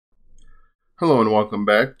Hello and welcome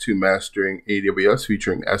back to Mastering AWS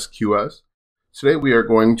featuring SQS. Today we are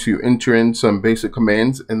going to enter in some basic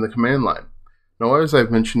commands in the command line. Now, as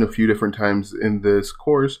I've mentioned a few different times in this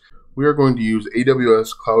course, we are going to use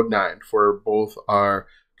AWS Cloud9 for both our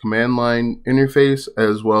command line interface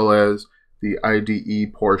as well as the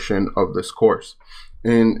IDE portion of this course.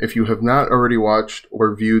 And if you have not already watched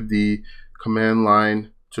or viewed the command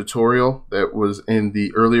line tutorial that was in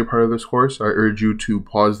the earlier part of this course, I urge you to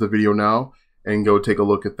pause the video now and go take a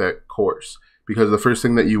look at that course, because the first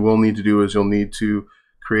thing that you will need to do is you'll need to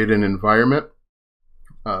create an environment.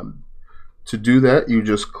 To do that, you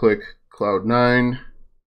just click Cloud9,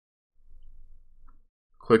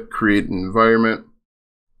 click Create an Environment.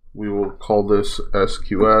 We will call this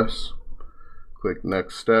SQS. Click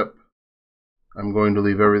Next Step. I'm going to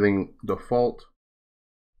leave everything default,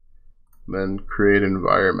 then Create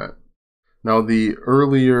Environment. Now, the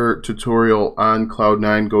earlier tutorial on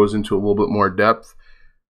Cloud9 goes into a little bit more depth.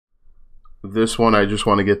 This one, I just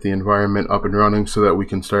want to get the environment up and running so that we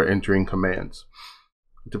can start entering commands.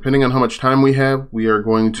 Depending on how much time we have, we are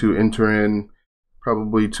going to enter in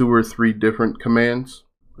probably 2 or 3 different commands,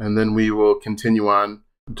 and then we will continue on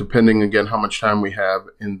depending again how much time we have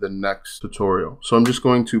in the next tutorial. So I'm just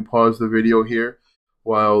going to pause the video here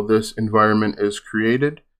while this environment is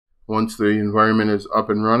created. Once the environment is up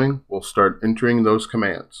and running, we'll start entering those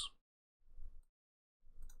commands.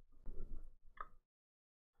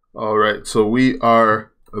 Alright, so we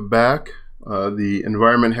are back. The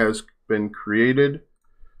environment has been created.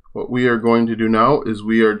 What we are going to do now is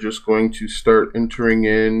we are just going to start entering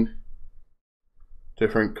in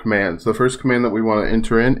different commands. The first command that we want to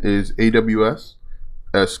enter in is AWS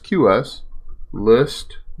SQS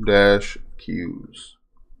list-queues.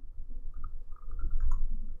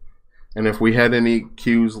 And if we had any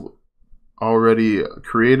queues already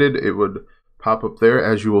created, it would pop up there,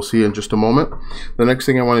 as you will see in just a moment. The next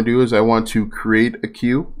thing I want to do is I want to create a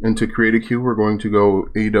queue. And to create a queue, we're going to go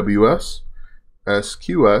AWS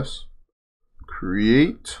SQS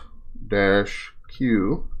create-queue.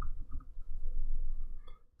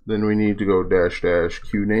 Then we need to go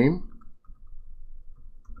 --queue name.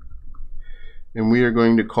 And we are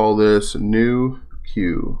going to call this new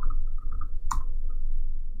queue.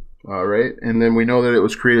 Alright, and then we know that it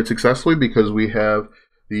was created successfully because we have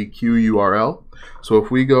the queue URL. So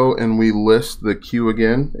if we go and we list the queue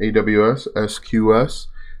again, AWS SQS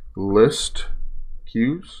list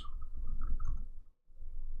queues.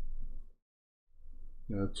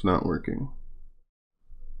 That's not working.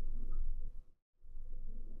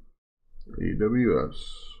 AWS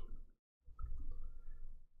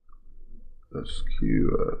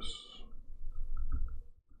SQS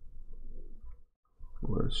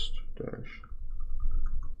list dash.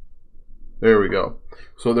 There we go.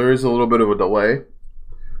 So there is a little bit of a delay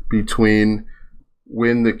between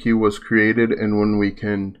when the queue was created and when we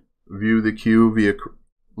can view the queue via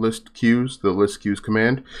list queues, the list queues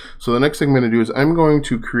command. So the next thing I'm going to do is I'm going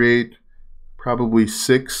to create probably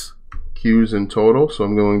 6 queues in total. So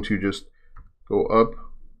I'm going to just go up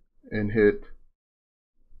and hit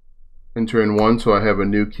enter in 1. So I have a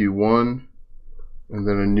new queue 1 and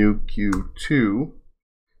then a new queue 2.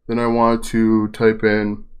 Then I want to type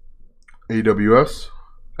in AWS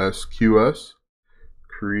SQS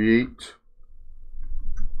create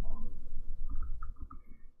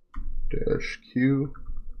 -queue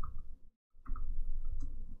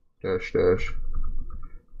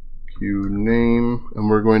 -queue name, and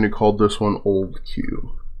we're going to call this one old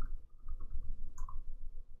queue.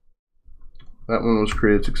 That one was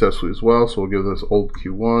created successfully as well, so we'll give this old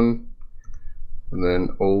queue1 and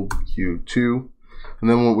then old queue2. And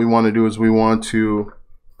then what we want to do is we want to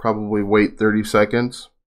probably wait 30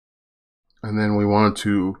 seconds, and then we want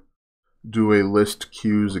to do a list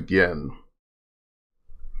queues again.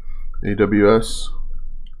 AWS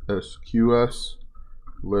SQS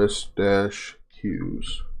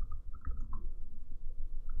list-queues.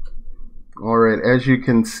 Alright, as you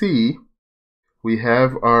can see, we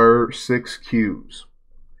have our 6 queues.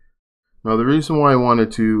 Now the reason why I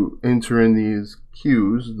wanted to enter in these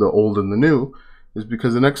queues, the old and the new, is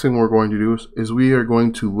because the next thing we're going to do is we are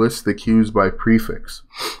going to list the queues by prefix.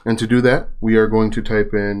 And to do that, we are going to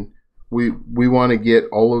type in, we want to get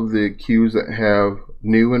all of the queues that have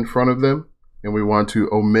new in front of them, and we want to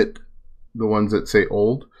omit the ones that say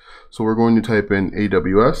old. So we're going to type in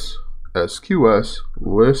AWS SQS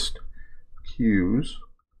list queues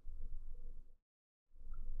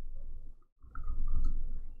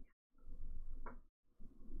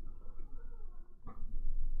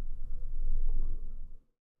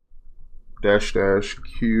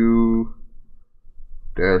 --queue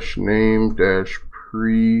 -name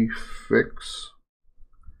prefix,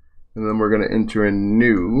 and then we're going to enter in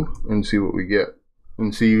new and see what we get.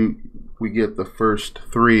 And see, we get the first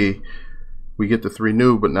three. We get the 3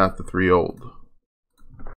 new, but not the 3 old.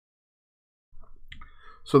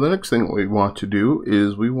 So the next thing we want to do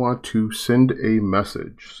is we want to send a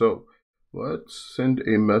message. So let's send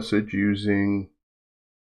a message using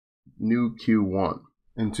new Q1.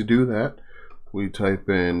 And to do that, we type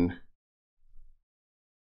in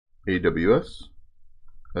AWS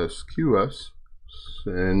SQS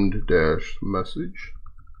send dash message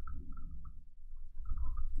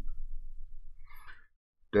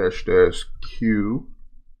dash dash Q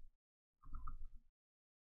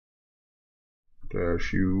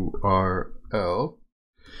dash URL,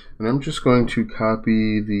 and I'm just going to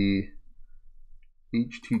copy the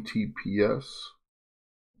HTTPS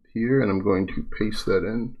here, and I'm going to paste that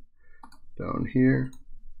in down here.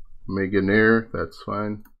 Make an error, that's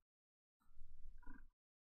fine.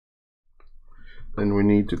 Then we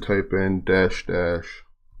need to type in dash dash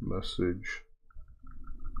message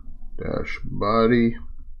dash body,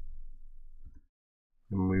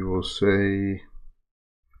 and we will say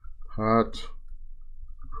hot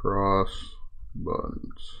cross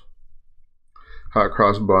buns. Hot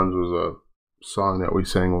Cross Buns was a song that we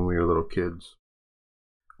sang when we were little kids,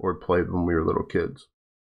 or played when we were little kids.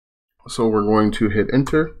 So we're going to hit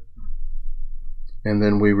enter, and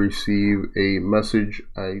then we receive a message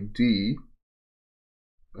ID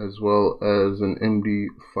as well as an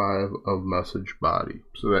MD5 of message body.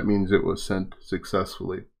 So that means it was sent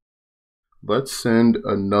successfully. Let's send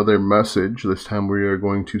another message. This time we are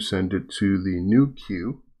going to send it to the new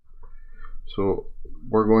queue. So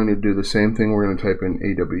we're going to do the same thing. We're going to type in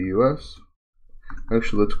AWS.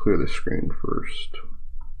 Actually, let's clear the screen first.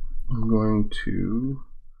 I'm going to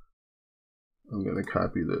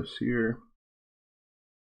copy this here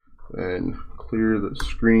and clear the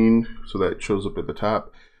screen so that it shows up at the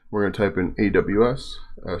top. We're going to type in AWS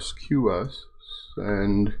SQS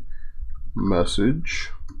send message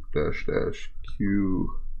dash dash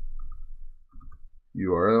Q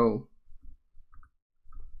URL,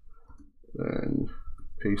 then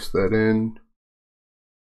paste that in,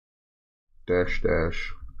 dash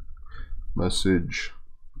dash message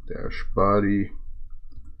dash body.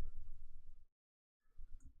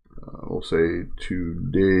 We'll say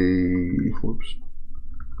today, whoops,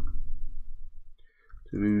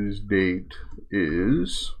 today's date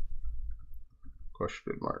is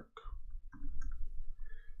question mark.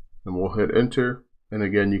 And we'll hit enter, and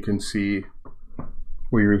again you can see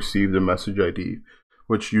we received a message ID,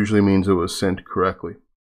 which usually means it was sent correctly.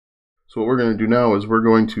 So what we're going to do now is we're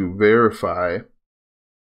going to verify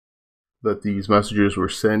that these messages were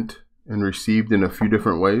sent and received in a few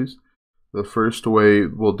different ways. The first way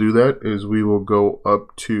we'll do that is we will go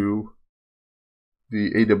up to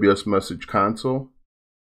the AWS message console,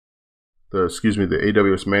 the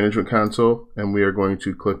AWS management console, and we are going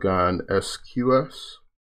to click on SQS.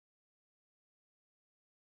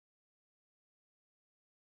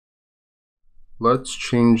 Let's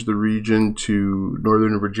change the region to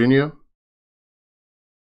Northern Virginia.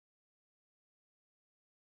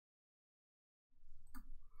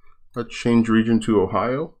 Let's change region to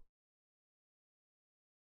Ohio.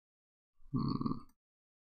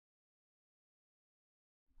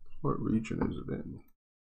 What region is it in?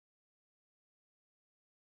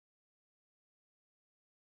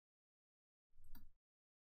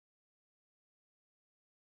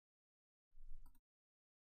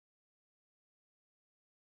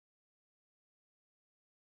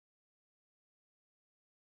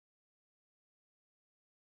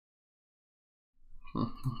 I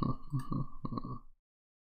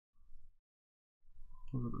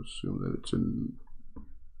would assume that it's in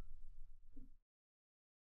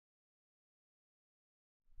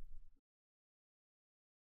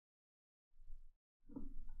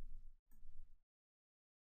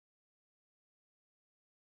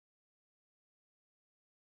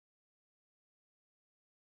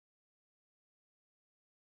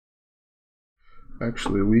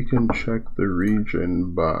actually, we can check the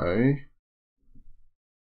region by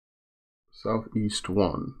Southeast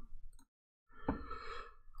 1.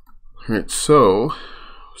 Alright, so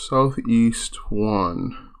Southeast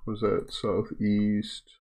 1, was that Southeast,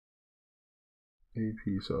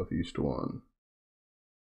 AP Southeast 1.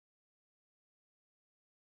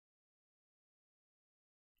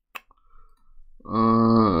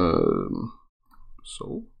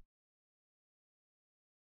 So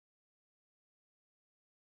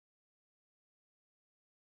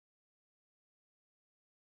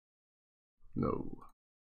no,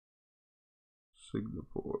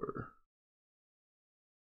 Singapore.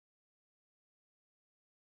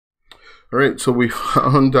 All right, so we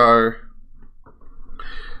found our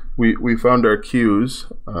we found our queues.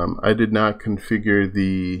 I did not configure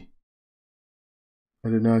the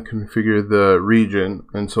region,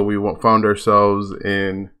 and so we found ourselves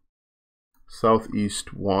in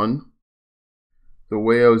Southeast 1. The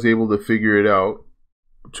way I was able to figure it out,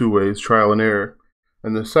 2 ways, trial and error.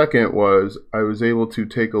 And the second was I was able to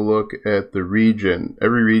take a look at the region.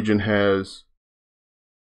 Every region has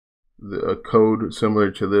a code similar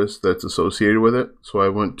to this that's associated with it. So I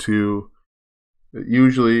went to,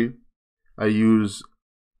 usually I use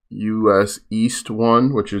US East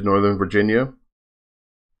 1, which is Northern Virginia.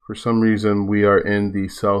 For some reason we are in the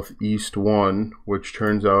Southeast 1, which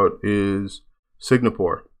turns out is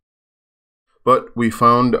Singapore. But we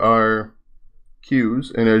found our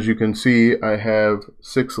queues, and as you can see, I have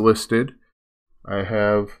 6 listed. I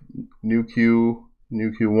have new queue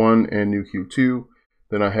 1, and new queue 2.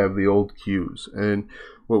 Then I have the old queues. And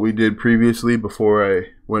what we did previously, before I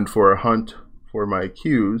went for a hunt for my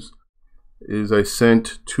queues, is I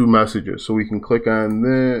sent 2 messages. So we can click on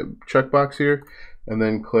the checkbox here, and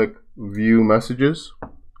then click View Messages,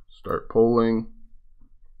 start polling.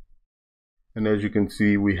 And as you can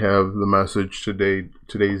see, we have the message today.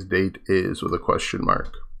 Today's date is with a question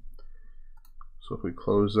mark. So if we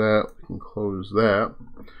close that, we can close that.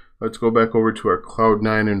 Let's go back over to our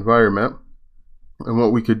Cloud9 environment. And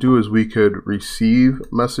what we could do is we could receive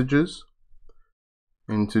messages.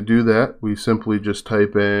 And to do that, we simply just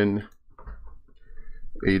type in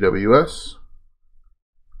AWS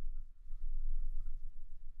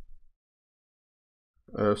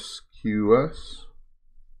SQS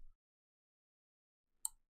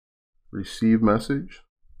receive message.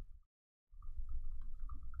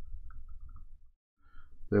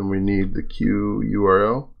 Then we need the queue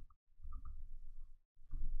URL.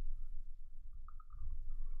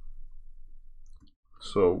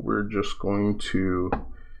 So we're just going to,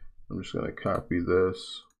 I'm just going to copy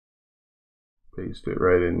this, paste it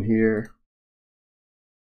right in here,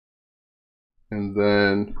 and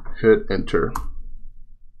then hit enter.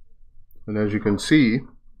 And as you can see,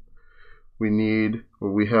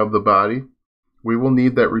 we have the body. We will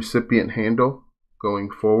need that recipient handle going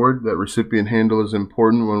forward. That recipient handle is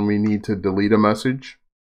important when we need to delete a message,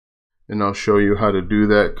 and I'll show you how to do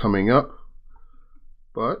that coming up.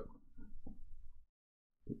 But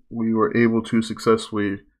we were able to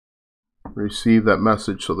successfully receive that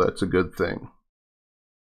message, so that's a good thing.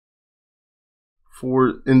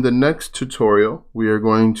 In the next tutorial, we are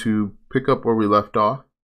going to pick up where we left off.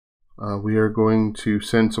 We are going to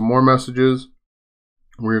send some more messages.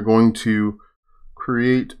 We're going to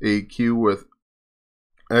create a queue with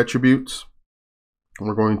attributes.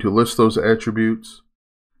 We're going to list those attributes,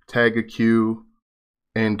 tag a queue,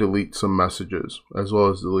 and delete some messages, as well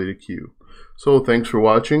as delete a queue. So thanks for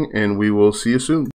watching, and we will see you soon.